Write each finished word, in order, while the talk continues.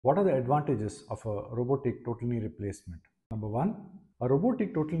What are the advantages of a robotic total knee replacement? Number one, a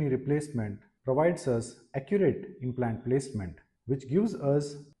robotic total knee replacement provides us accurate implant placement, which gives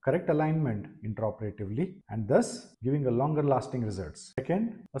us correct alignment intraoperatively and thus giving a longer lasting results.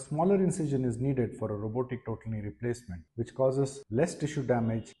 Second, a smaller incision is needed for a robotic total knee replacement, which causes less tissue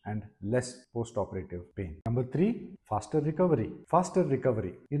damage and less post-operative pain. Number three, faster recovery. Faster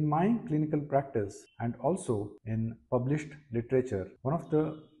recovery. In my clinical practice and also in published literature, one of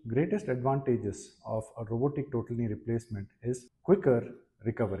the greatest advantages of a robotic total knee replacement is quicker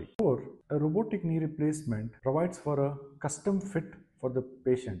recovery. Four, a robotic knee replacement provides for a custom fit for the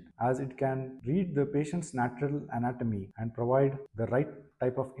patient, as it can read the patient's natural anatomy and provide the right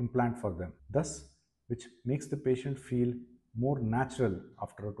type of implant for them, thus which makes the patient feel more natural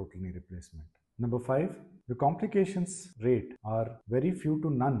after a total knee replacement. Number five, the complications rate are very few to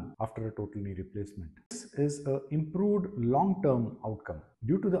none after a total knee replacement. This is an improved long-term outcome.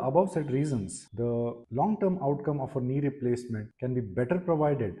 Due to the above said reasons, the long-term outcome of a knee replacement can be better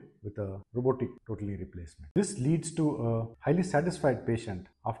provided with a robotic total knee replacement. This leads to a highly satisfied patient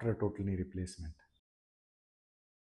after a total knee replacement.